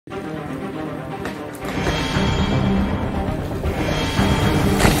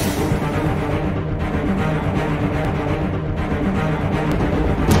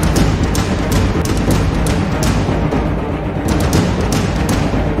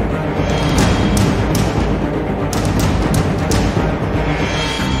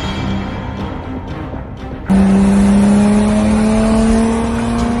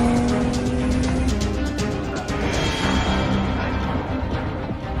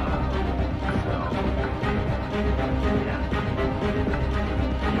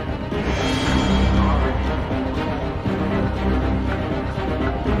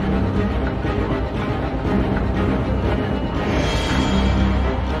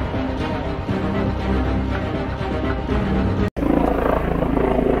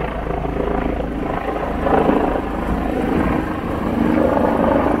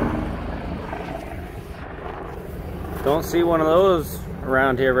don't see one of those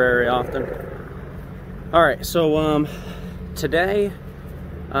around here very often. All right, so today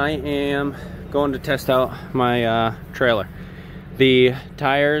I am going to test out my trailer. The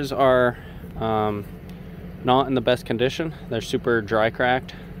tires are not in the best condition. They're super dry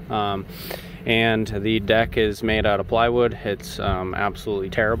cracked, and the deck is made out of plywood. It's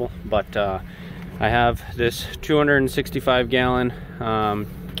absolutely terrible, but I have this 265 gallon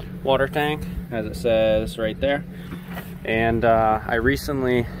water tank, as it says right there, and I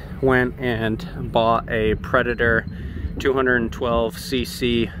recently went and bought a Predator 212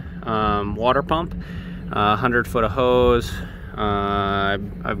 cc water pump, 100 foot of hose.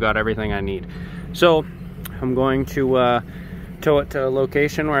 I've got everything I need, so I'm going to tow it to a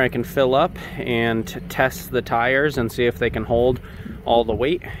location where I can fill up and test the tires and see if they can hold all the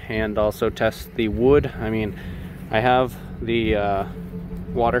weight, and also test the wood. I mean, I have the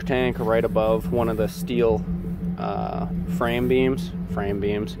water tank right above one of the steel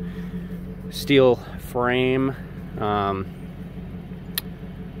steel frame.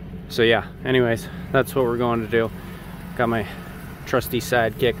 So yeah, anyways, that's what we're going to do. Got my trusty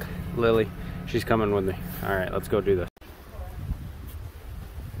sidekick, Lily. She's coming with me. All right, let's go do this.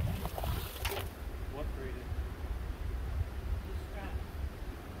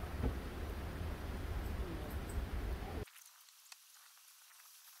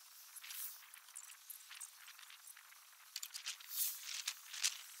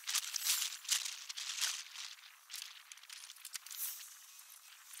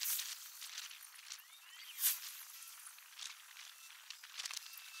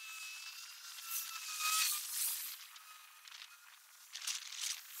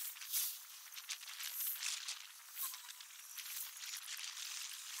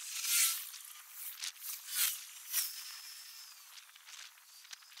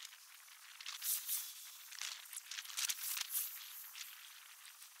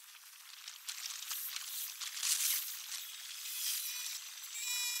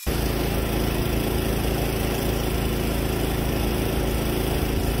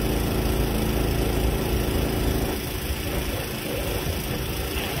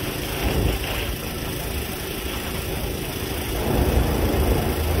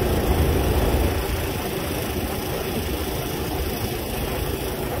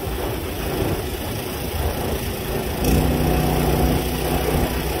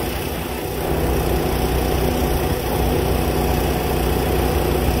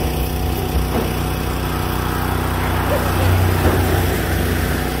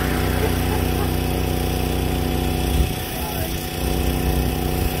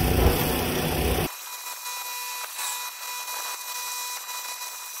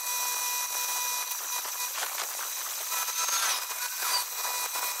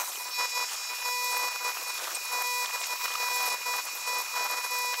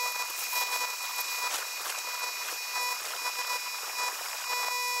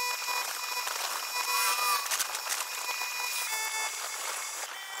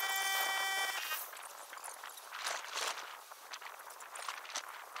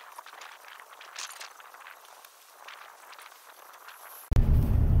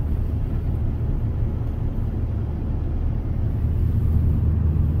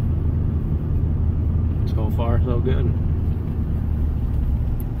 So far, so good.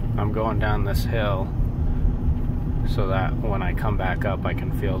 I'm going down this hill so that when I come back up, I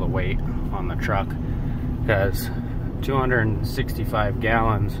can feel the weight on the truck, because 265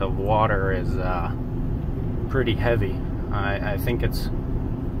 gallons of water is pretty heavy. I think it's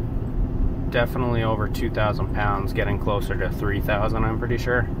definitely over 2,000 pounds, getting closer to 3,000, I'm pretty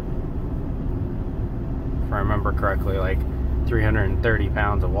sure. If I remember correctly, like 330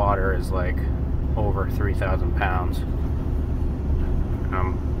 pounds of water is like over 3,000 pounds.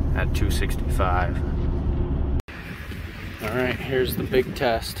 I'm at 265. All right, here's the big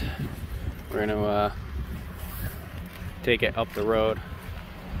test. We're gonna take it up the road.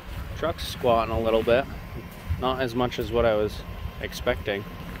 Truck's squatting a little bit, not as much as what I was expecting,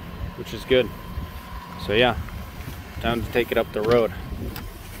 which is good. So yeah, time to take it up the road,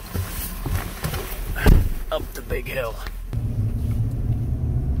 up the big hill.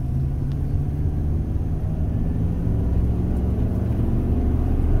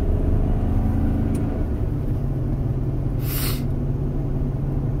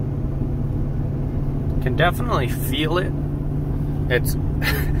 Can definitely feel it. It's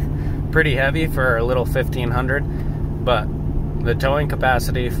pretty heavy for a little 1500, but the towing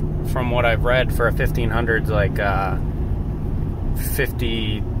capacity, from what I've read, for a 1500 is like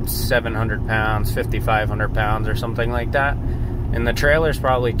 5,700 pounds, 5,500 pounds or something like that. And the trailer's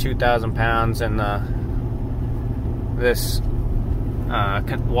probably 2,000 pounds, and the this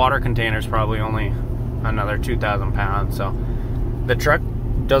water container is probably only another 2,000 pounds, so the truck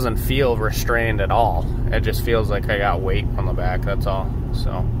doesn't feel restrained at all. It just feels like I got weight on the back, that's all.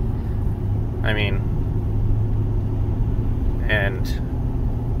 So, I mean, and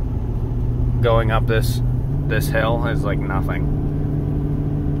going up this hill is like nothing.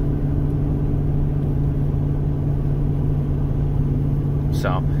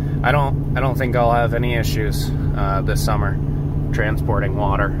 So I don't think I'll have any issues this summer transporting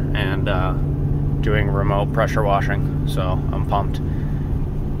water and doing remote pressure washing, so I'm pumped.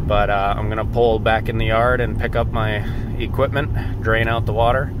 But I'm gonna pull back in the yard and pick up my equipment, drain out the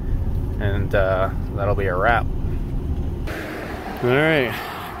water, and that'll be a wrap. All right,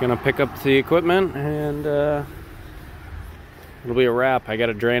 gonna pick up the equipment and it'll be a wrap. I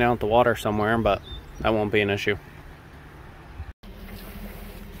gotta drain out the water somewhere, but that won't be an issue.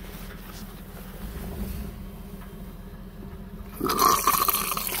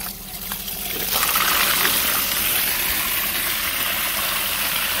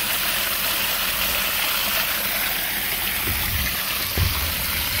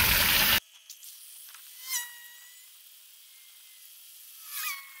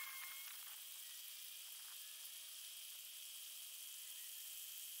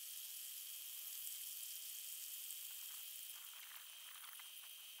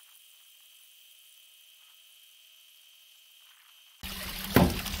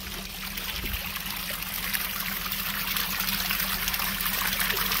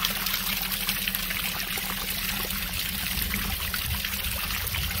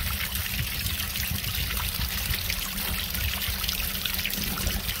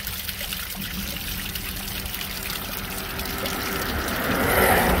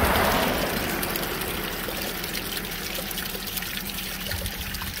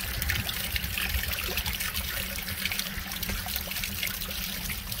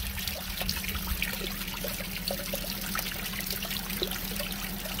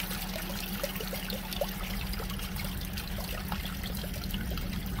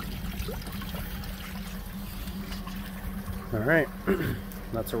 All right,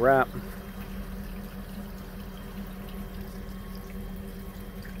 that's a wrap.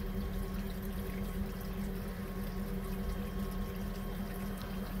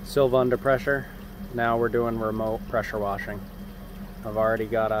 Silva Under Pressure. Now we're doing remote pressure washing. I've already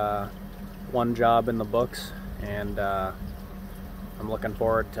got one job in the books, and I'm looking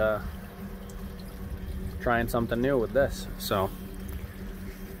forward to trying something new with this. So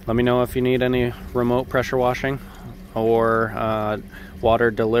let me know if you need any remote pressure washing or water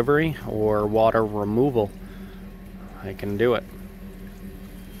delivery or water removal. I can do it.